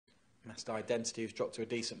Master Identity, who's dropped to a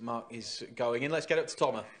decent mark, is going in. Let's get up to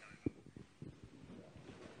Tomer.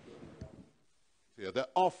 Yeah, they're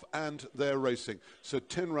off and they're racing. So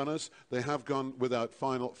 10 runners, they have gone without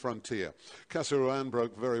Final Frontier. Casaruan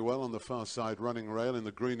broke very well on the far side running rail. In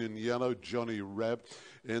the green and yellow, Johnny Reb.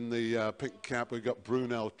 In the pink cap, we've got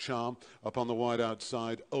Brunel Charm. Up on the wide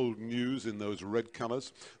outside, Old News in those red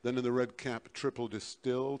colours. Then in the red cap, Triple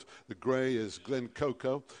Distilled. The grey is Glen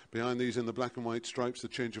Coco. Behind these in the black and white stripes, the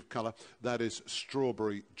change of colour, that is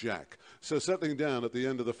Strawberry Jack. So settling down at the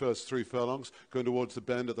end of the first 3 furlongs, going towards the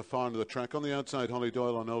bend at the far end of the track. On the outside, Holly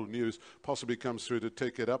Doyle on Old News possibly comes through to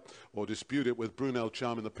take it up or dispute it with Brunel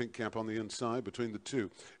Charm in the pink cap on the inside. Between the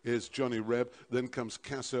two is Johnny Reb. Then comes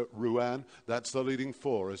Casa Ruan. That's the leading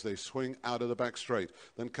 4 as they swing out of the back straight.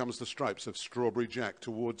 Then comes the stripes of Strawberry Jack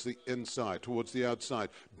towards the inside, towards the outside.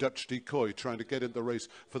 Dutch Decoy trying to get into the race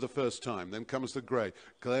for the first time. Then comes the grey,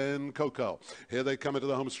 Glen Coco. Here they come into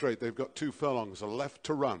the home straight. They've got 2 furlongs left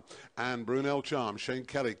to run. And Brunel Charm, Shane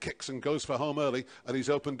Kelly, kicks and goes for home early, and he's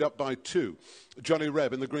opened up by 2. Johnny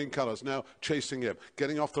Reb in the green colours, now chasing him.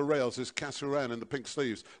 Getting off the rails is Casaran in the pink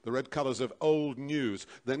sleeves. The red colours of Old News.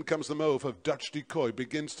 Then comes the mauve of Dutch Decoy,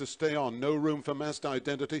 begins to stay on. No room for Master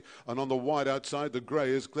Identity. And on the wide outside, the grey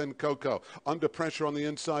is Glen Coco. Under pressure on the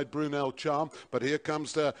inside, Brunel Charm. But here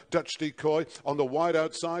comes the Dutch Decoy. On the wide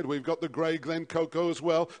outside, we've got the grey Glen Coco as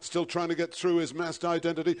well. Still trying to get through is Master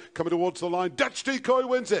Identity. Coming towards the line. Dutch Decoy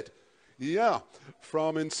wins it. Yeah,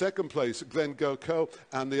 from in second place, Glen Coco,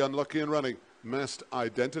 and the unlucky in running, Master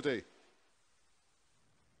Identity.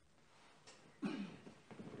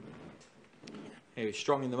 He was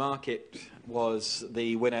strong in the market, was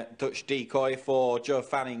the winner, Dutch Decoy, for Joe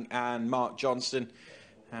Fanning and Mark Johnston.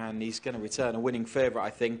 And he's going to return a winning favourite,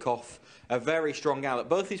 I think, off a very strong gallop.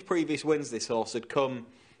 Both his previous wins, this horse, had come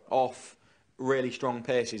off really strong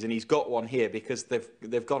paces, and he's got one here because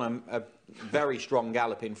they've gone a very strong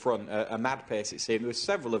gallop in front, a mad pace it seemed. There were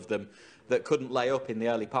several of them that couldn't lay up in the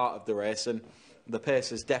early part of the race, and the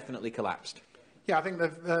pace has definitely collapsed. Yeah, I think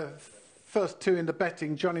the first 2 in the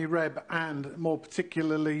betting, Johnny Reb and more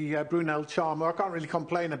particularly Brunel Charm, I can't really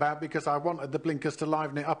complain about because I wanted the blinkers to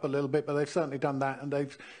liven it up a little bit, but they've certainly done that, and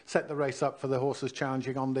they've set the race up for the horses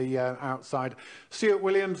challenging on the outside. Stuart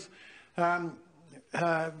Williams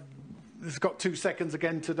has got 2 seconds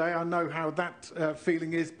again today. I know how that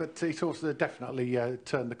feeling is, but he's also definitely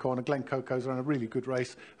turned the corner. Glen Coco's run a really good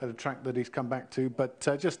race at a track that he's come back to, but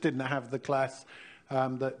just didn't have the class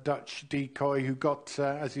that Dutch Decoy, who got,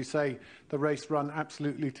 as you say, the race run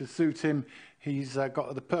absolutely to suit him. He's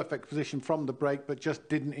got the perfect position from the break, but just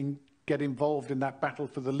didn't get involved in that battle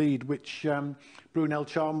for the lead, which Brunel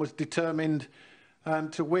Charm was determined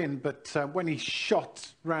to win. But when he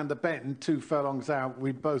shot round the bend 2 furlongs out,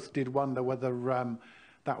 we both did wonder whether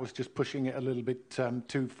that was just pushing it a little bit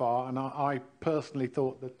too far. And I personally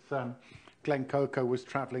thought that Glen Coco was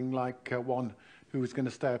travelling like one who was going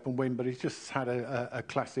to stay up and win, but he's just had a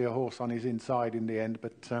classier horse on his inside in the end.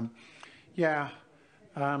 But yeah,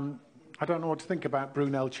 I don't know what to think about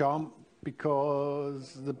Brunel Charm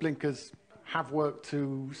because the blinkers have worked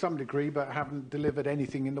to some degree but haven't delivered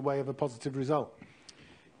anything in the way of a positive result.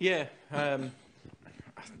 Yeah, I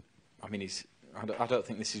mean, I don't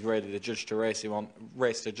think this is really the judge to race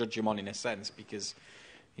to judge him on in a sense, because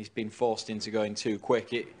he's been forced into going too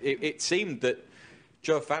quick. It seemed that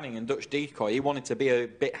Joe Fanning and Dutch Decoy, he wanted to be a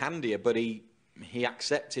bit handier, but he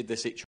accepted the situation.